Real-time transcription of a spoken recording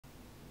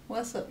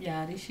What's up,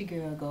 y'all? This your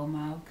girl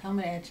Goldmouth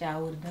coming at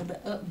y'all with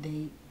another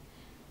update.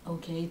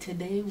 Okay,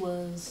 today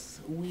was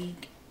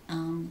week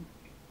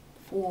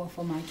 4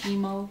 for my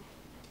chemo,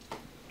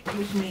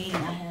 which means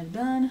I have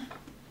done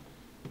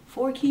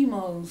 4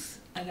 chemos.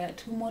 I got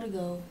 2 more to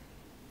go.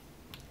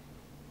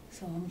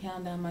 So I'm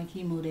counting down my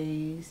chemo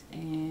days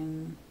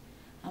and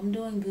I'm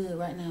doing good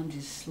right now. I'm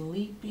just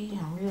sleepy.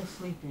 I'm real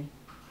sleepy.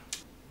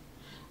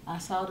 I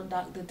saw the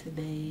doctor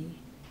today.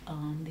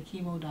 The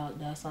chemo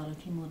doctor. I saw the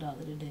chemo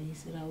doctor today. He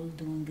said I was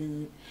doing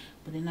good,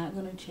 but they're not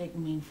gonna check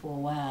me for a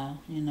while.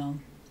 They're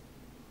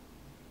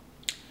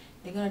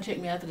gonna check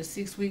me after the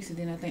 6 weeks, and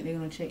then I think they're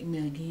gonna check me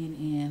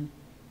again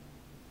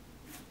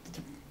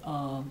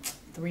in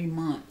 3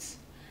 months.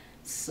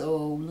 So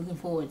looking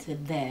forward to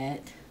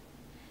that,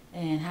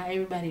 and how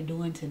everybody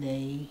doing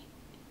today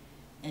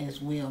as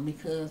well,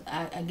 because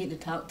I get to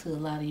talk to a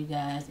lot of you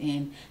guys,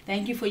 and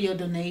thank you for your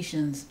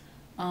donations.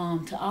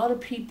 To all the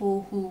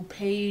people who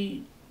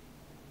paid,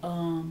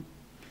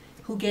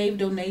 who gave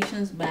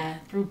donations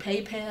through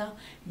PayPal.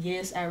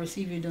 Yes, I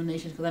received your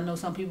donations, because I know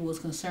some people was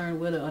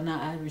concerned whether or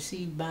not I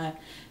received by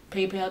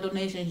PayPal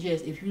donations. Yes,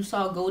 if you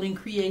saw Golden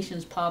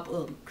Creations pop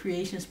up,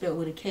 creation spelled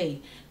with a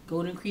K,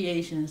 Golden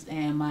Creations,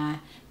 and my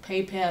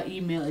PayPal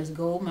email is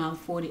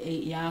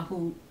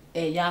goldmouth48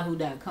 at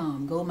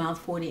yahoo.com,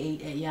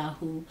 goldmouth48 at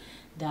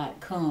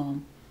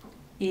yahoo.com.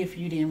 If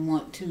you didn't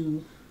want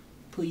to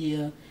put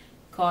your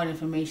card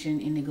information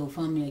in the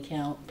GoFundMe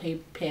account,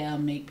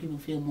 PayPal make people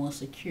feel more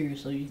secure,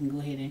 so you can go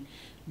ahead and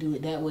do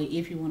it that way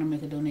if you want to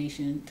make a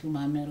donation to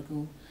my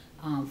medical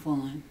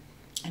fund.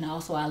 And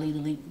also I'll leave the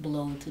link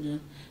below to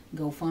the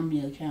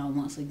GoFundMe account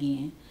once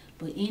again.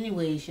 But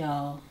anyways,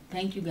 y'all,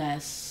 thank you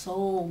guys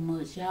so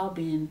much. Y'all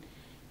been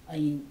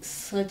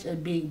such a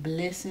big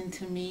blessing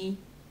to me.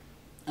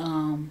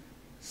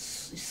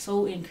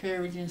 So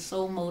encouraging,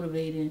 so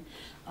motivating.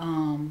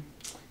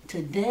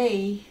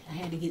 Today I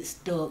had to get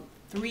stuck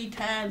 3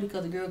 times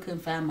because the girl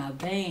couldn't find my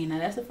vein. Now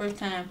that's the first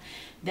time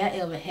that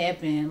ever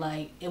happened.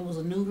 Like, it was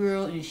a new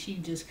girl and she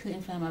just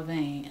couldn't find my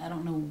vein. I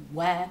don't know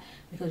why,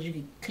 because you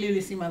could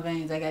clearly see my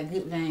veins. I got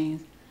good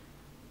veins,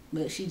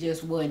 but she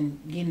just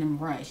wasn't getting them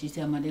right. She's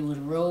telling me they was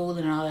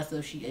rolling and all that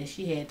stuff.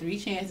 She had 3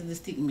 chances to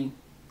stick me,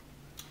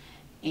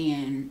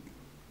 and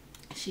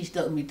she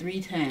stuck me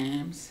 3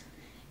 times,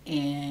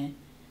 and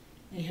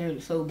it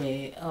hurt so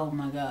bad. Oh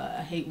my God,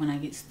 I hate when I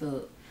get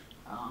stuck.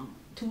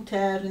 2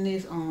 times in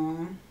this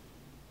arm.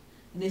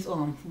 And this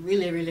arm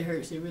really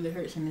hurts. It really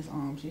hurts in this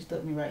arm. She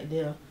stuck me right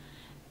there,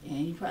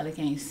 and you probably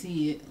can't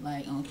see it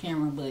like on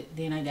camera, but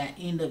then I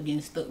end up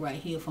getting stuck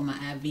right here for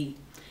my IV.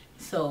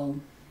 So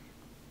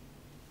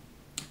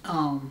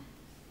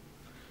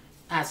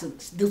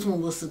this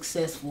one was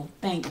successful,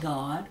 thank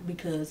God,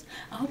 because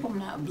I hope I'm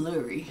not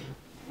blurry.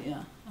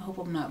 Yeah, I hope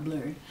I'm not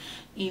blurry.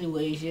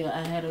 Anyways, yeah,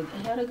 I had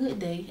a good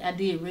day. I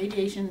did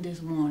radiation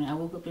this morning. I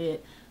woke up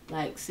at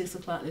like 6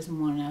 o'clock this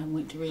morning. I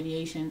went to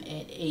radiation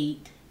at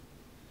 8.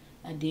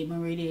 I did my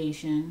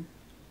radiation,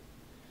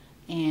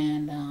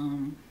 and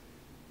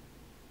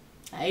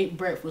I ate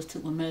breakfast,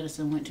 took my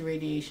medicine, went to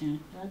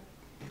radiation.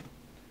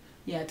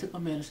 Yeah, I took my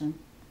medicine.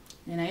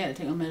 Then I got to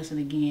take my medicine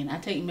again. I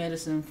take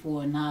medicine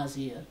for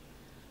nausea.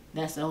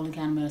 That's the only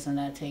kind of medicine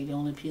that I take. The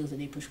only pills that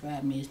they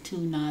prescribe me is 2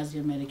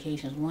 nausea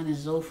medications. One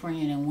is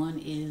Zofran and one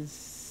is,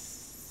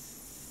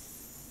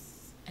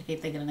 I can't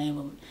think of the name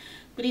of it.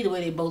 But either way,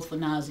 they both for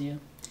nausea.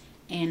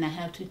 And I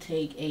have to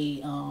take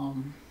a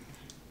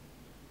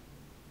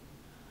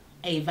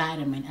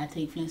vitamin. I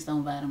take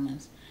Flintstone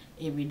vitamins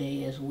every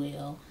day as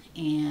well.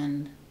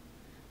 And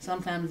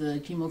sometimes the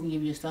chemo can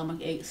give you a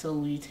stomach ache,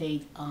 so you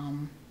take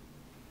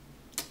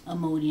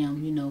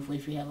Imodium, for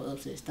if you have an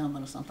upset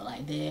stomach or something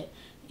like that.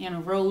 And a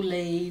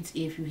Rolaids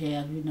if you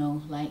have,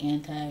 like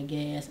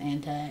anti-gas,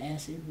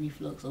 anti-acid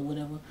reflux or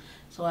whatever.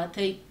 So I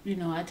take,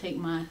 I take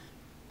my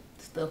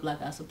stuff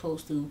like I'm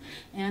supposed to,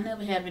 and I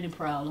never have any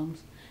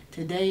problems.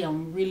 Today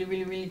I'm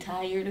really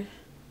tired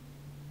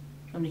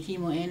from the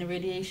chemo and the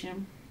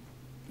radiation,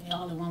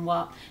 all in one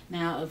walk.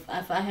 Now if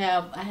I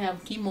have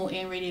chemo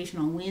and radiation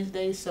on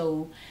Wednesday,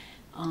 so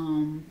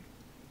on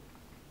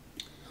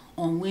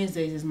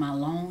Wednesdays is my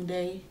long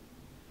day.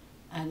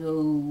 I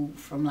go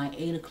from like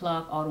 8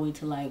 o'clock all the way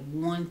to like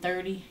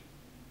 1:30,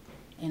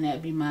 and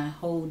that'd be my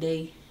whole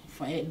day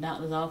at the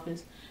doctor's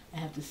office. I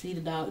have to see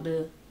the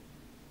doctor,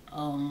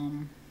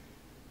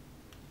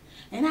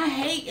 and I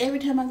hate every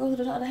time I go to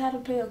the doctor I have to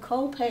pay a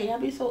copay. I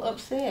be so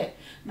upset.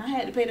 And I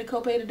had to pay the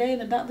copay today,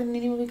 and the doctor didn't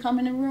even come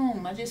in the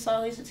room. I just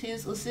saw his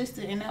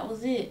assistant, and that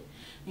was it.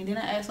 And then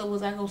I asked her,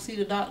 was I going to see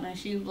the doctor? And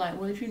she was like,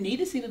 well, if you need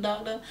to see the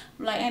doctor.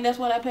 I'm like, ain't that's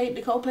what I paid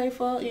the copay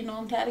for?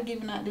 I'm tired of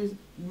giving out this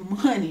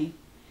money.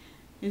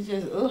 It's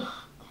just, ugh,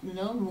 I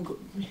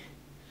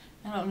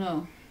don't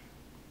know.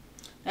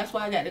 That's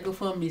why I got to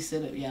GoFundMe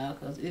set up, y'all,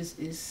 because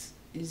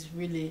it's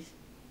really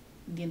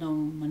getting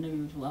on my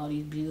nerves with all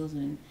these bills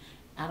and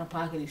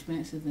out-of-pocket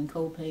expenses and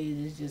co-pays.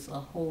 Is just a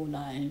whole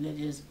lot, and they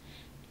just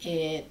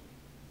add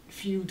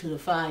fuel to the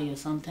fire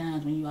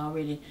sometimes when you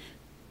already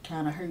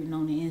kind of hurting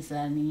on the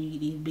inside, and then you get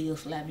these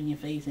bills slapping your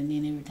face, and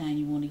then every time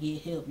you want to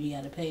get help, you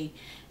got to pay.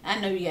 I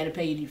know you got to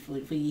pay for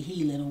your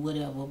healing or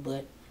whatever,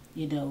 but,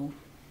 you know,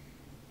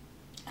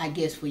 I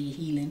guess for your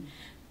healing,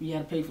 you got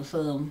to pay for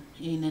some.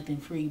 Ain't nothing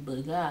free,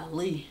 but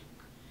golly.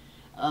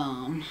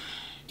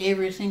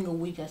 Every single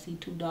week I see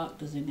 2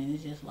 doctors, and then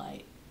it's just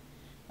like,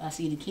 I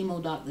see the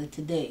chemo doctor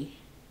today.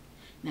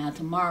 Now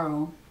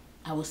tomorrow,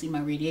 I will see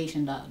my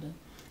radiation doctor.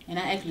 And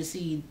I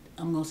actually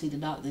I'm going to see the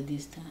doctor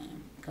this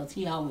time, because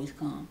he always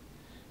come.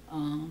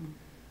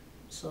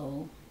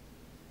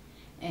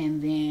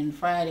 And then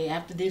Friday,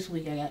 after this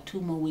week, I got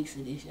 2 more weeks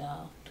of this,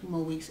 y'all. 2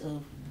 more weeks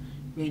of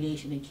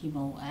radiation and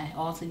chemo.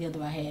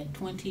 Altogether, I had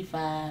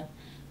 25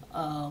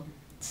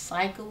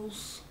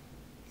 cycles,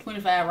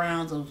 25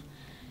 rounds of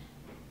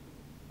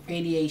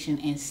radiation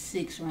and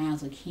 6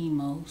 rounds of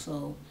chemo.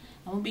 So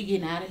I'm going to be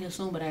getting out of here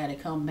soon, but I got to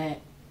come back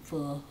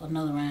for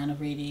another round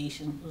of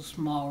radiation, a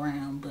small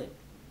round, but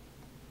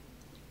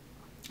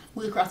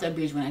we'll cross that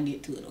bridge when I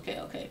get to it.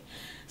 Okay.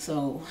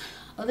 So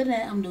other than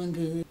that, I'm doing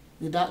good.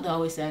 The doctor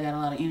always say I got a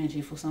lot of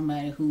energy for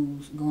somebody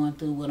who's going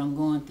through what I'm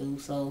going through,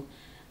 so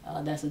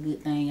that's a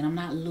good thing. And I'm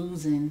not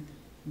losing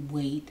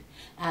weight.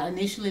 I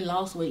initially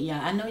lost weight,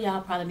 y'all. I know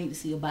y'all probably need to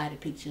see a body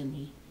picture of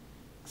me,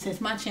 since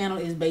my channel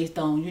is based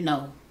on, you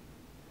know,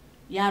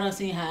 y'all done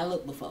seen how I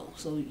look before,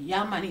 so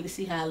y'all might need to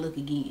see how I look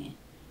again,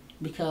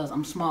 because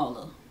I'm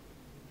smaller.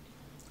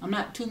 I'm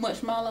not too much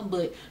smaller,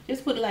 but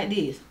just put it like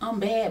this.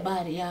 I'm bad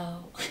body,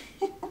 y'all.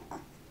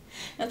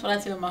 That's what I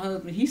tell my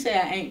husband. He say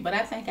I ain't, but I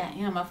think I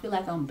am. I feel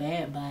like I'm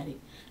bad body.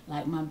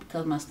 Like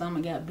because my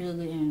stomach got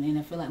bigger, and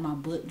I feel like my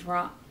butt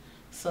dropped.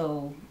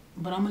 So,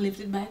 but I'm going to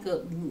lift it back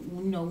up,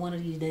 you know, one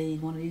of these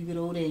days, one of these good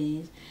old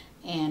days.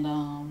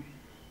 And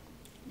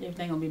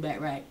everything going to be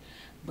back right.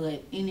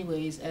 But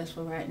anyways, as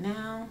for right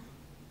now,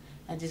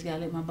 I just gotta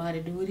let my body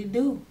do what it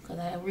do, cause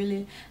I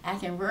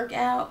can work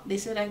out. They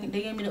said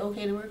they gave me the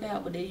okay to work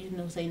out, but they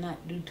say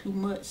not to do too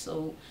much.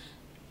 So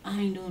I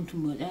ain't doing too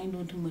much. I ain't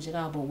doing too much at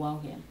all but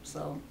walking.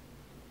 So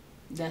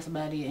that's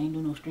about it. I ain't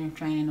doing no strength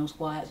training, no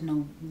squats,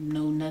 no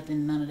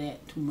nothing, none of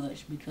that too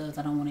much, because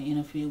I don't want to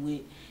interfere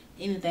with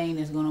anything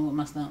that's going on with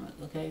my stomach.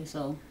 Okay,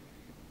 so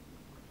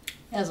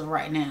as of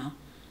right now,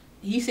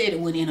 he said it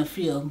wouldn't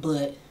interfere,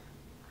 but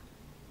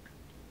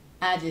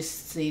I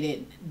just say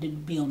that to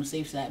be on the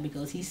safe side,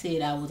 because he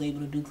said I was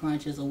able to do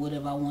crunches or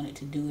whatever I wanted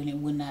to do, and it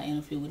would not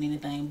interfere with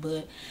anything.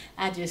 But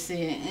I just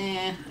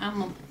said, I'm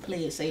going to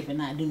play it safe and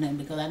not do nothing,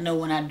 because I know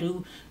when I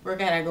do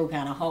work out, I go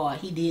kind of hard.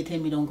 He did tell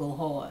me don't go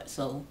hard,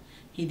 so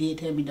he did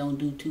tell me don't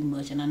do too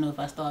much. And I know if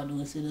I start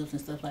doing sit-ups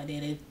and stuff like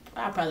that,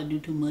 I'll probably do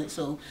too much.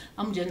 So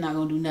I'm just not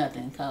going to do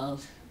nothing,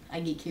 because I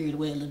get carried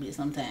away a little bit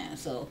sometimes.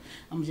 So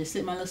I'm just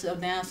sit my little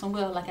self down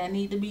somewhere like I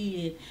need to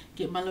be, and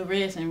get my little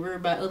rest and worry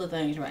about other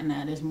things right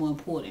now that's more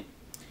important.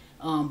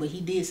 But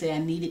he did say I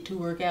needed to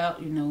work out,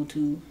 you know,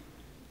 to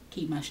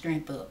keep my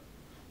strength up.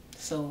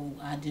 So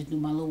I just do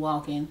my little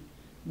walking.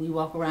 We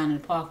walk around in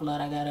the parking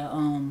lot. I got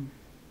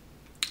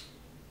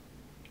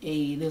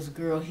there's a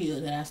girl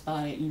here that I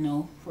started, you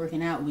know,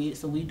 working out with.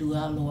 So we do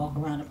our little walk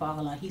around the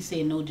parking lot. He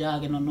said no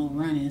jogging or no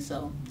running,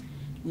 so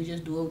we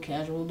just do a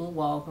casual little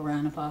walk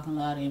around the parking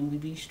lot, and we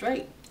be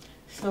straight.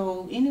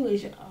 So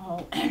anyways,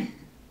 y'all.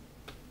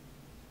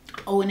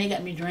 Oh, and they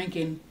got me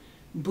drinking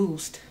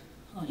Boost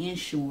or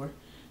Ensure,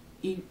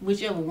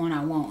 whichever one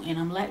I want. And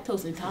I'm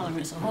lactose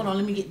intolerant, so hold on,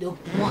 let me get the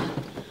one.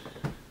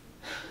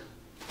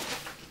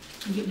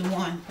 Get the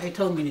one they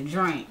told me to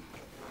drink.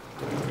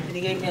 And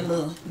they gave me a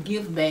little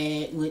gift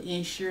bag with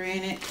Ensure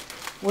in it.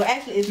 Well,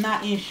 actually, it's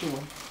not Ensure.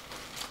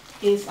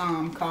 It's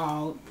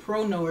called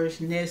Pro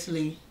Nourish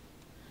Nestle.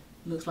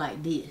 Looks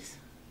like this.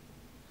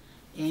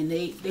 And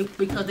they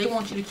because they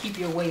want you to keep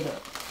your weight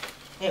up.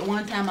 At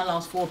one time I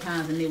lost 4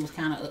 pounds, and they was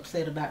kind of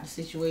upset about the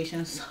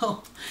situation.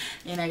 So,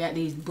 and I got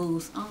these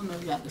Boosts. I don't know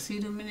if y'all can see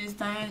them in this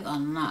thing or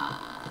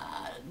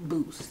not.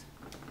 Boost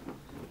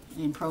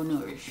and Pro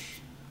Nourish.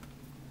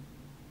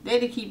 They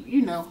to keep,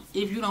 you know,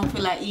 if you don't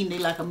feel like eating, they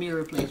like a meal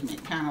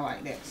replacement, kind of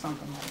like that,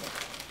 something like that.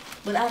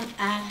 But I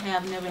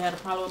have never had a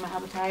problem with my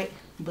appetite,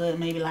 but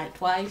maybe like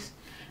twice.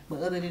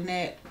 But other than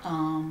that,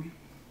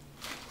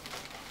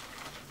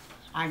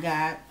 I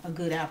got a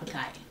good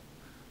appetite.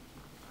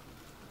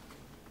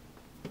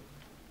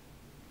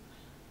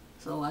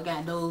 So I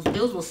got those.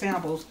 Those were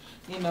samples,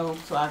 you know,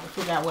 so I could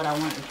figure out what I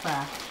wanted to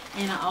try.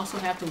 And I also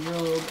have to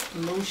rub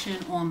lotion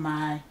on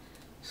my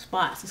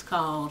spots. It's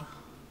called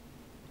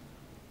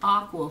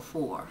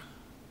Aquaphor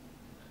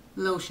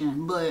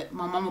lotion. But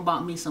my mama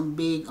bought me some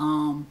big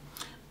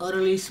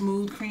utterly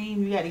smooth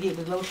cream. You got to get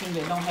the lotion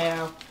that don't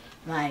have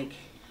like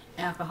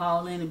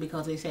alcohol in it,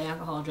 because they say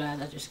alcohol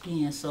dries out your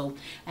skin. So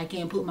I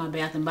can't put my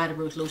Bath and Body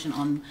Works lotion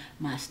on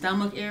my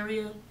stomach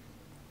area.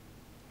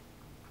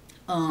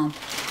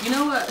 You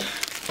know what?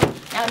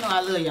 Y'all know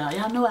I love y'all.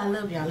 Y'all know I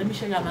love y'all. Let me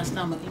show y'all my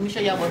stomach. Let me show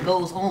y'all what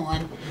goes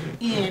on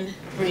in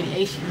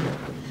radiation.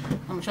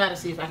 I'm gonna try to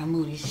see if I can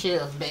move these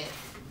shelves back.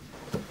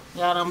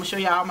 Y'all, I'm gonna show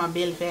y'all my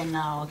belly fat and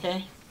all,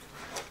 okay?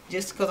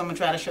 Just because I'm gonna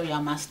try to show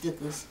y'all my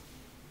stickers.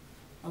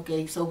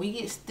 Okay, so we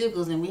get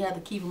stickers and we have to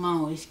keep them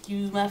on.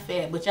 Excuse my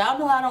fat. But y'all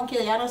know I don't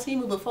care. Y'all done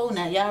seen me before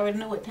now. Y'all already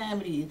know what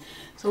time it is.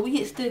 So we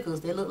get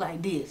stickers. They look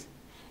like this.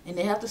 And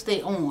they have to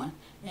stay on.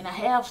 And I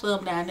have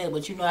some down there,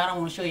 but you know I don't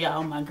want to show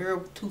y'all my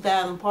Girl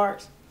 2000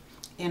 parts.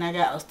 And I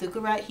got a sticker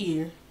right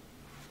here.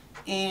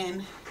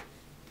 And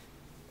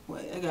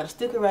well, I got a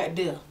sticker right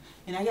there.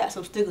 And I got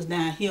some stickers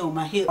down here on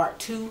my hip part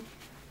 2.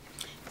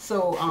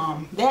 So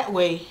that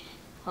way,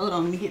 hold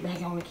on, let me get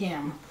back on the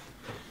camera.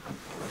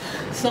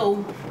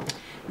 So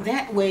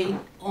that way,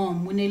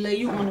 when they lay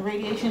you on the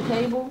radiation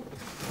table,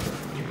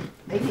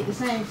 they get the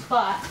same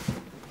spot.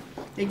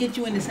 They get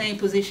you in the same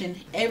position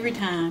every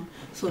time,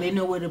 so they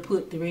know where to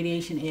put the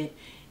radiation at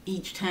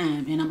each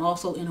time. And I'm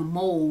also in a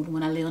mold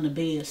when I lay on the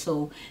bed,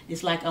 so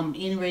it's like I'm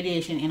in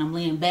radiation and I'm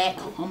laying back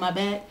on my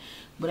back,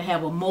 but I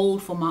have a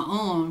mold for my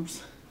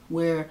arms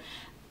where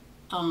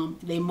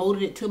they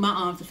molded it to my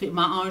arms to fit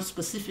my arms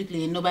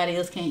specifically, and nobody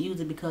else can't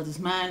use it because it's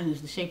mine and it's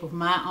the shape of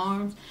my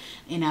arms.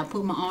 And I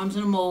put my arms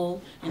in a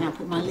mold and I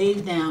put my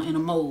legs down in a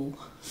mold,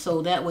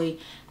 so that way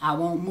I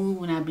won't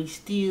move and I be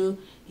still,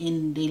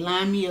 and they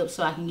line me up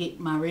so I can get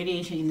my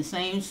radiation in the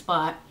same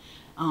spot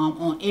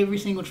on every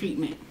single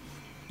treatment.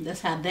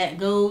 That's how that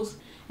goes.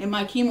 And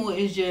my chemo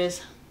is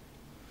just,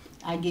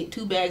 I get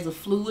 2 bags of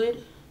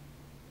fluid.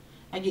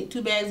 I get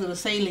 2 bags of the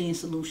saline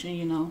solution,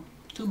 you know,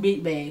 2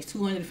 big bags,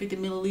 250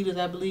 milliliters,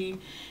 I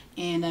believe.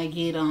 And I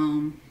get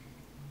 2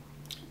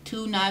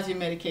 nausea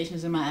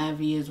medications in my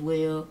IV as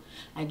well.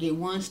 I get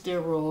 1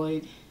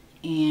 steroid,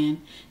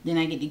 and then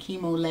I get the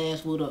chemo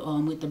last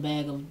with the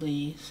bag of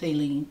the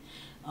saline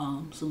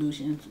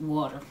solutions,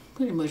 water,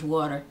 pretty much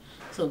water.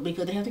 So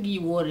because they have to give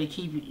you water to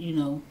keep it, you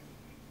know,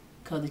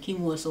 because the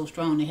chemo is so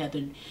strong, they have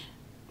to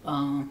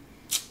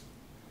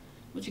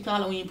what you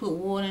call it when you put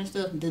water and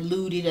stuff,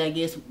 dilute it, I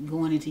guess,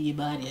 going into your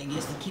body, I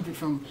guess, to keep it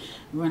from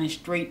running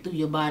straight through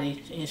your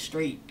body as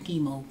straight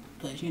chemo,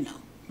 because you know.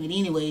 But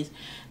anyways,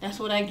 that's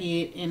what I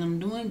get, and I'm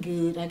doing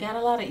good. I got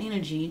a lot of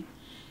energy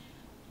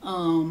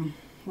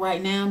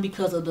right now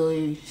because of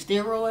the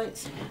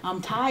steroids. I'm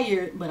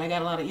tired, but I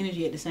got a lot of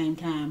energy at the same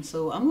time.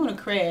 So I'm going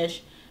to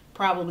crash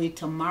probably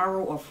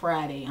tomorrow or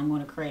Friday. I'm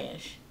going to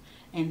crash,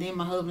 and then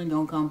my husband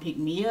going to come pick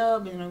me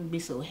up, and I'll be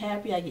so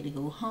happy I get to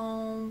go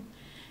home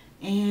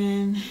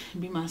and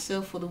be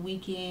myself for the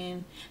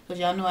weekend, because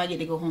y'all know I get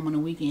to go home on the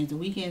weekends. The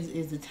weekends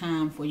is the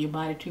time for your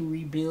body to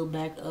rebuild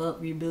back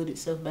up, rebuild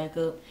itself back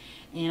up.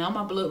 And all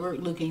my blood work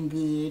looking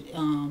good.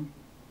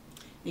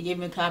 They gave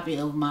me a copy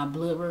of my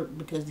blood work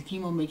because the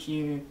chemo makes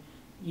your,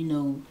 you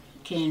know,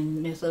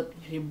 can mess up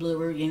your blood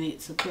work, and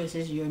it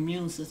suppresses your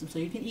immune system, so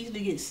you can easily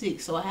get sick.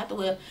 So I have to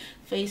wear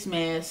face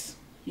masks,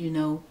 you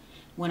know,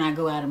 when I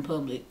go out in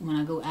public. When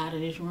I go out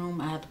of this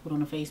room, I have to put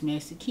on a face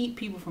mask to keep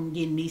people from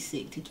getting me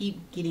sick, to keep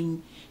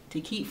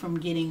from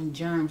getting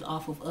germs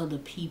off of other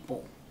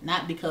people.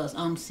 Not because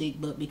I'm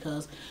sick, but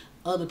because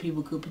other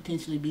people could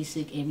potentially be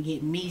sick and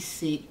get me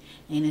sick,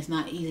 and it's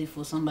not easy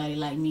for somebody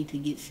like me to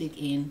get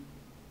sick and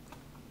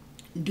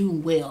do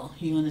well,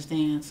 you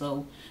understand?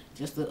 So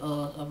just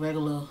a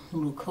regular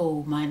little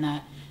cold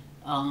might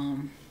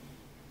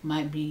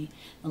be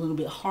a little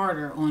bit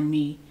harder on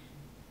me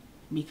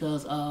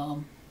because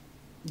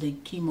the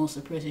chemo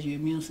suppresses your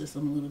immune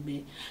system a little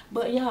bit.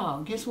 But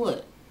y'all, guess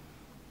what?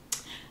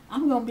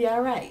 I'm gonna be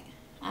all right.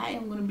 I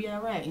am gonna be all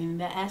right,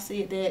 and I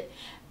said that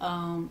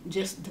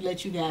just to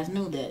let you guys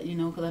know that, you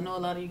know, because I know a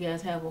lot of you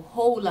guys have a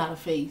whole lot of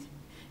faith.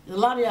 A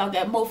lot of y'all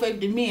got more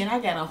faith than me, and I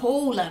got a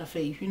whole lot of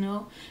faith, you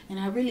know. And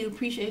I really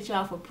appreciate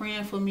y'all for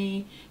praying for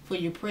me, for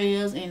your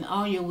prayers and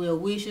all your well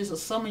wishes. Or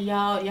some of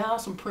y'all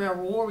some prayer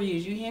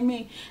warriors, you hear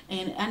me?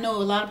 And I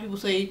know a lot of people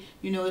say,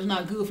 you know, it's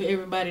not good for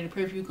everybody to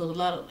pray for you because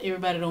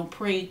everybody don't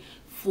pray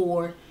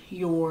for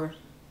your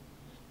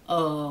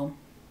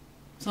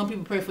some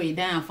people pray for your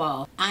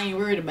downfall. I ain't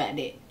worried about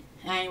that.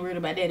 I ain't worried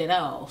about that at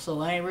all. So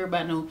I ain't worried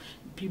about no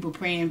people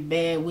praying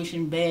bad,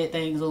 wishing bad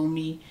things on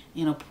me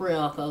in a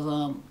prayer, because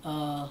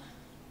that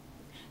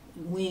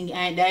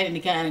ain't the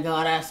kind of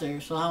God I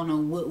serve. So I don't know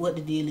what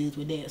the deal is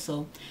with that.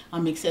 So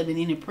I'm accepting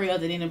any prayer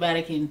that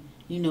anybody can,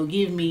 you know,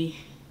 give me,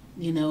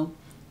 you know,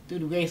 through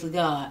the grace of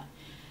God.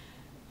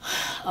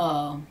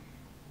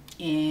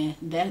 And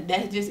that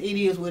just,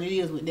 it is what it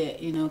is with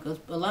that, you know, because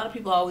a lot of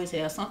people always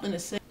have something to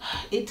say.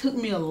 It took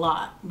me a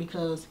lot,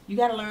 because you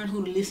got to learn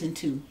who to listen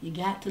to. You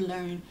got to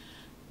learn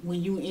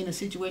when you're in a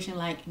situation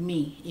like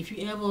me. If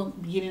you ever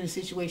get in a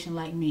situation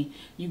like me,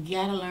 you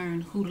got to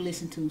learn who to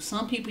listen to.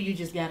 Some people you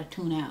just got to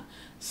tune out.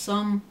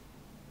 Some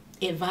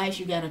advice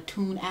you got to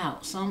tune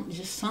out. Some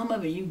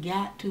of it you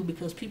got to,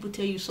 because people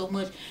tell you so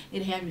much,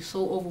 it'll have you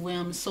so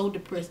overwhelmed, so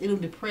depressed. It'll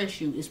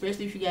depress you,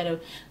 especially if you got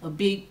a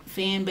big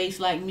fan base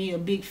like me, a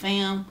big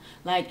fam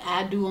like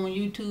I do on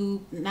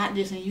YouTube. Not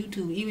just on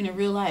YouTube, even in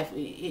real life.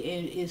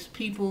 It's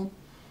people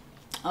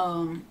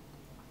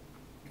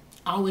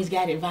always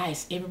got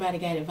advice. Everybody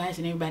got advice,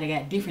 and everybody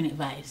got different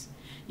advice.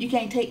 You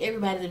can't take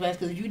everybody's advice,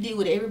 because if you did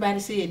what everybody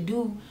said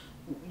do,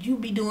 you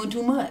be doing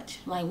too much,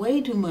 like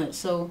way too much.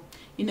 So,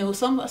 you know,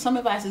 some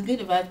advice is good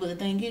advice, but the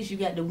thing is, you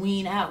got to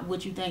wean out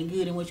what you think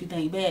good and what you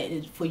think bad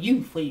is for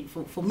you,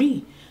 for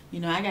me. You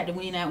know, I got to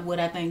wean out what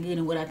I think good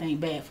and what I think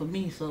bad for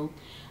me. So,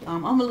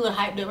 I'm a little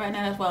hyped up right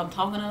now. That's why I'm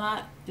talking a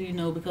lot, you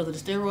know, because of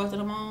the steroids that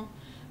I'm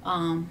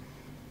on.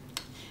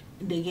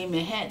 They gave me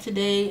a hat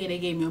today, and they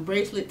gave me a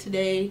bracelet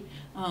today.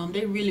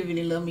 They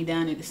really love me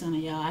down at the center,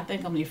 y'all. I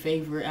think I'm their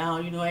favorite.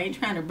 You know, I ain't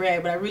trying to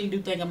brag, but I really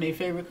do think I'm their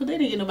favorite because they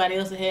didn't get nobody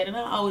else ahead, and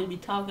I always be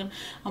talking.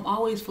 I'm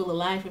always full of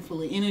life and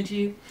full of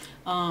energy.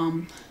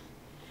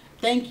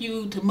 Thank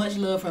you to Much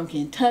Love from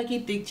Kentucky,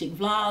 Thick Chick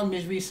Vlogs,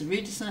 Miss Risa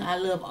Richardson. I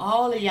love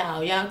all of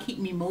y'all. Y'all keep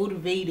me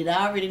motivated.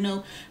 I already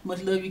know.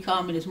 Much Love, you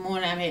called me this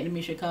morning. I had to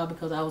miss your call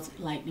because I was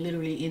like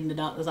literally in the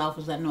doctor's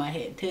office. I know I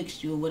had to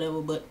text you or whatever,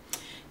 but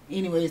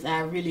anyways, I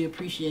really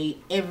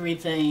appreciate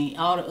everything,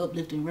 all the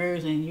uplifting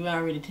words, and you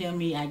already tell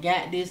me I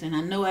got this, and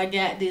I know I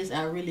got this.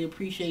 I really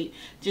appreciate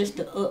just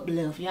the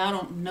uplift. Y'all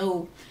don't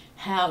know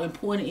how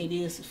important it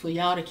is for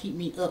y'all to keep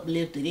me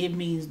uplifted. It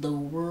means the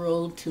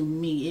world to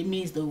me. It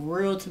means the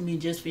world to me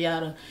just for y'all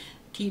to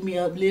keep me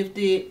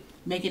uplifted,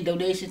 making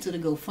donations to the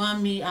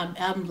GoFundMe.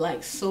 I'm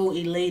like so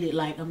elated.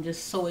 Like, I'm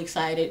just so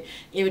excited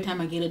every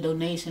time I get a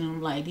donation.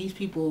 I'm like, these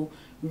people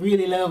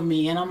really love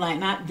me. And I'm like,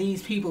 not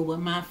these people, but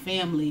my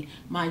family,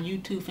 my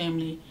YouTube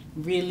family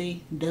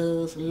really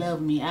does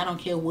love me. I don't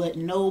care what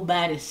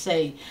nobody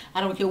say.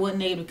 I don't care what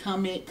negative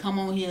comment come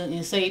on here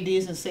and say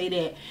this and say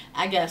that.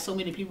 I got so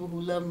many people who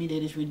love me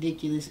that it's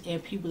ridiculous,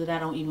 and people that I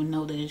don't even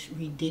know that it's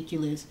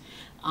ridiculous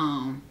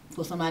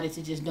for somebody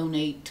to just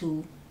donate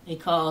to a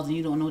cause and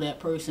you don't know that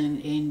person,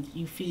 and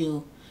you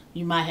feel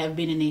you might have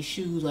been in their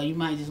shoes, or you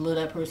might just love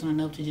that person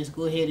enough to just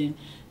go ahead and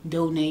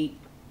donate,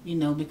 you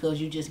know, because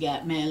you just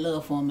got mad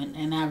love for them.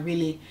 And I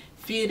really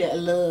feel that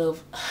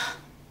love.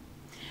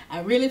 I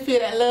really feel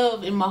that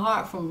love in my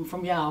heart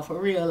from y'all, for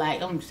real.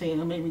 Like, I'm saying,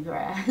 it'll make me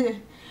cry.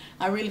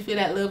 I really feel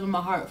that love in my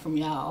heart from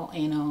y'all,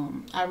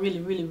 and I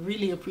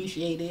really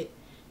appreciate it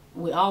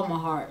with all my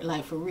heart.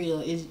 Like, for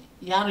real,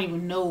 y'all don't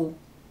even know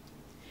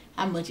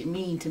how much it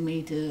means to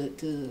me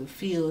to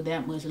feel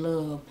that much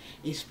love,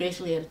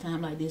 especially at a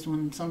time like this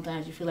when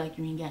sometimes you feel like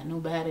you ain't got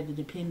nobody to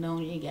depend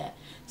on. You ain't got,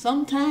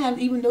 sometimes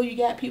even though you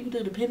got people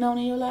to depend on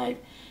in your life,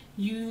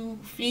 you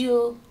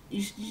feel,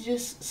 you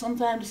just,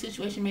 sometimes the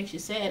situation makes you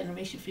sad and it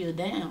makes you feel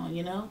down,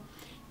 you know.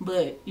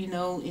 But, you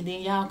know, and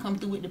then y'all come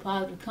through with the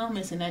positive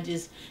comments and I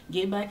just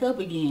get back up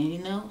again, you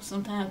know.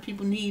 Sometimes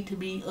people need to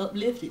be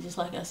uplifted, just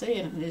like I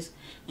said,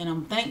 and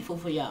I'm thankful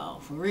for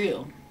y'all, for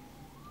real.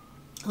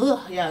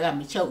 Ugh, y'all got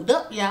me choked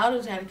up, y'all.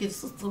 Just gotta get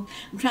some,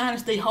 I'm trying to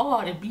stay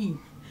hard and be,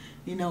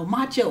 you know,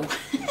 macho.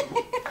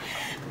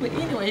 But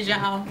anyways,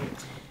 y'all,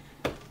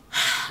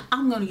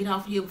 I'm gonna get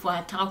off here before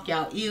I talk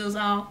y'all ears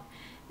off.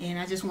 And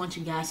I just want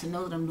you guys to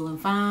know that I'm doing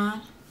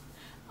fine.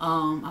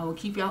 I will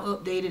keep y'all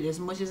updated as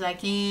much as I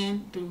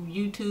can through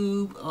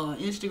YouTube or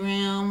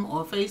Instagram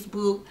or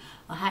Facebook,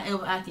 or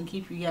however I can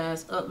keep you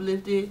guys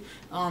uplifted.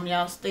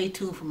 Y'all stay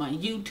tuned for my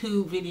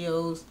YouTube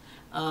videos,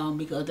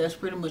 because that's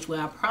pretty much where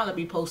I'll probably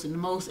be posting the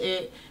most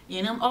at.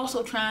 And I'm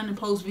also trying to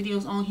post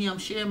videos on here. I'm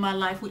sharing my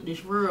life with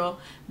this world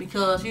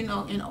because, you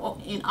know,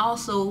 and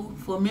also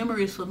for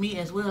memories for me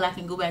as well. I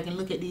can go back and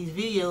look at these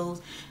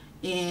videos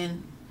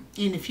in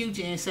the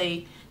future and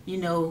say, you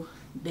know,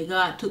 that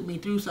God took me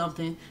through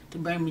something to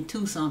bring me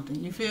to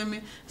something. You feel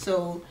me?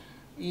 So,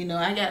 you know,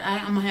 I'm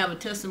gonna have a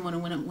testimony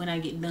when I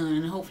get done,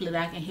 and hopefully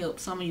that I can help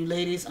some of you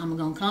ladies. I'm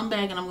gonna come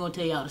back and I'm gonna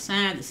tell y'all the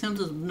signs, the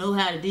symptoms, know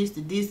how to this,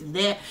 to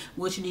that,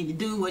 what you need to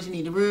do, what you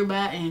need to worry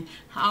about, and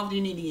how often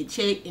you need to get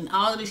checked, and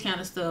all of this kind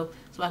of stuff,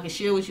 so I can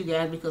share with you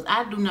guys, because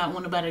I do not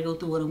want nobody to go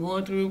through what I'm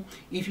going through.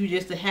 If you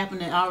just happen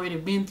to already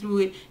been through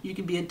it, you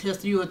can be a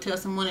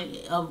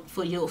testimony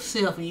for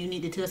yourself, and you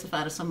need to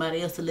testify to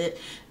somebody else to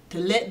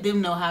let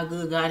them know how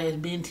good God has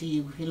been to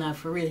you. You know,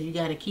 for real, you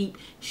got to keep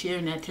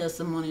sharing that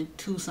testimony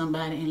to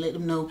somebody and let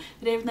them know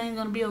that everything's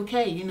going to be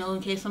okay, you know,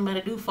 in case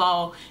somebody do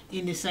fall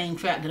in the same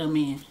trap that I'm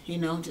in, you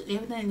know, just,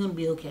 everything's going to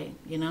be okay,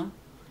 you know.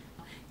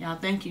 Y'all,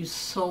 thank you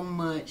so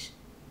much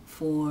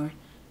for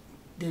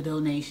the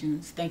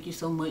donations. Thank you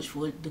so much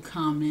for the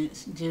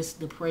comments, just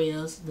the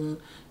prayers, the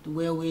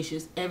well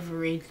wishes,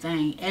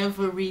 everything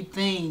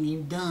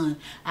you've done.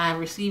 I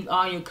received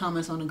all your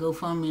comments on the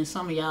GoFundMe, and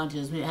some of y'all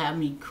just have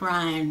me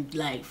crying,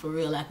 like, for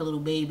real, like a little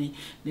baby.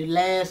 The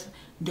last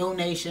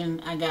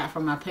donation I got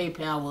from my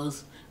PayPal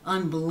was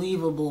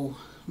unbelievable.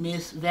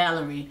 Miss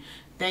Valerie,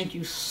 thank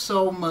you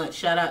so much.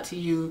 Shout out to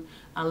you.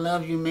 I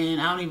love you, man.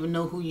 I don't even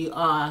know who you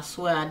are. I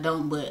swear I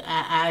don't, but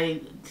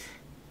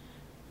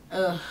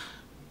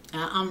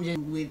I'm just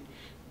with,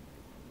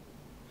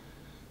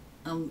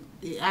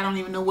 I don't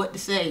even know what to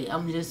say.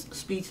 I'm just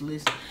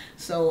speechless.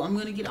 So I'm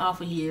going to get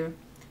off of here.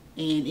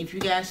 And if you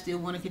guys still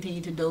want to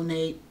continue to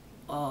donate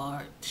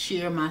or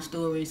share my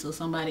story so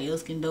somebody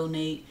else can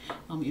donate,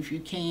 if you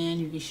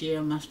can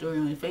share my story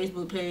on your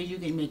Facebook page. You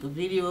can make a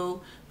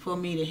video for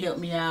me to help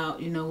me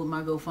out, you know, with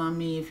my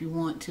GoFundMe if you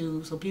want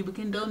to, so people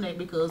can donate,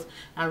 because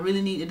I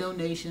really need the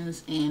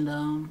donations, and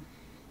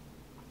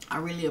I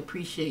really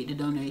appreciate the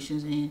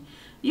donations, and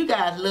You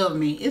guys love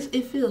me.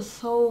 It feels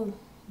so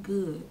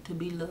good to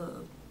be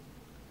loved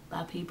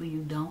by people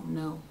you don't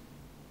know.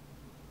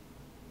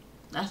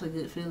 That's a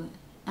good feeling.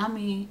 I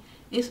mean,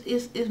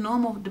 it's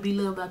normal to be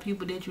loved by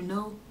people that you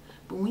know,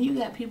 but when you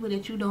got people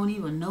that you don't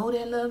even know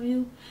that love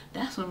you,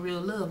 that's some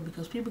real love,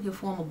 because people can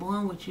form a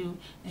bond with you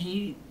and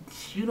you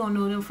don't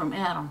know them from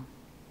Adam.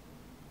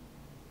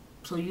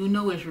 So you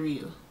know it's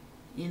real.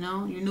 You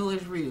know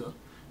it's real.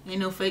 Ain't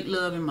no fake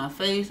love in my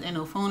face. Ain't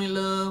no phony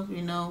love,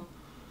 you know.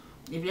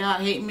 If y'all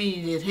hate me,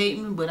 you just hate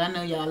me, but I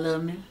know y'all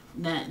love me.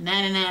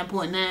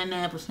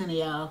 99.99% of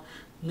y'all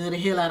love the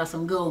hell out of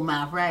some gold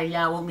mouth, right?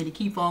 Y'all want me to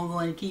keep on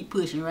going and keep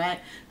pushing, right?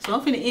 So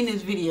I'm finna end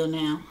this video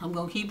now. I'm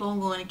gonna keep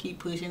on going and keep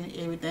pushing.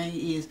 Everything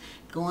is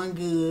going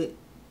good.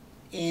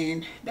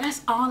 And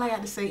that's all I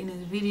got to say in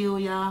this video,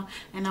 y'all.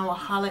 And I will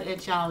holler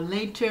at y'all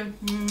later.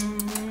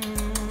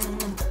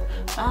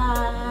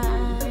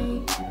 Bye.